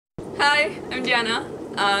Hi, I'm Diyana.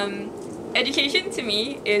 Education to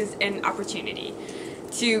me is an opportunity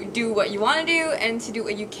to do what you want to do and to do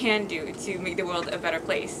what you can do to make the world a better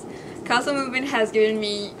place. Council Movement has given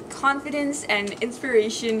me confidence and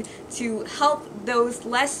inspiration to help those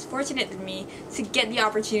less fortunate than me to get the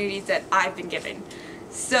opportunities that I've been given.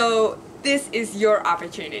 So this is your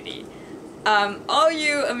opportunity. All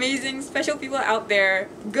you amazing special people out there,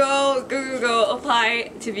 go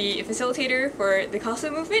apply to be a facilitator for the Council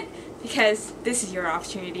Movement, because this is your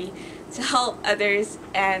opportunity to help others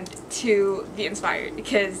and to be inspired,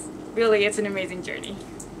 because really it's an amazing journey.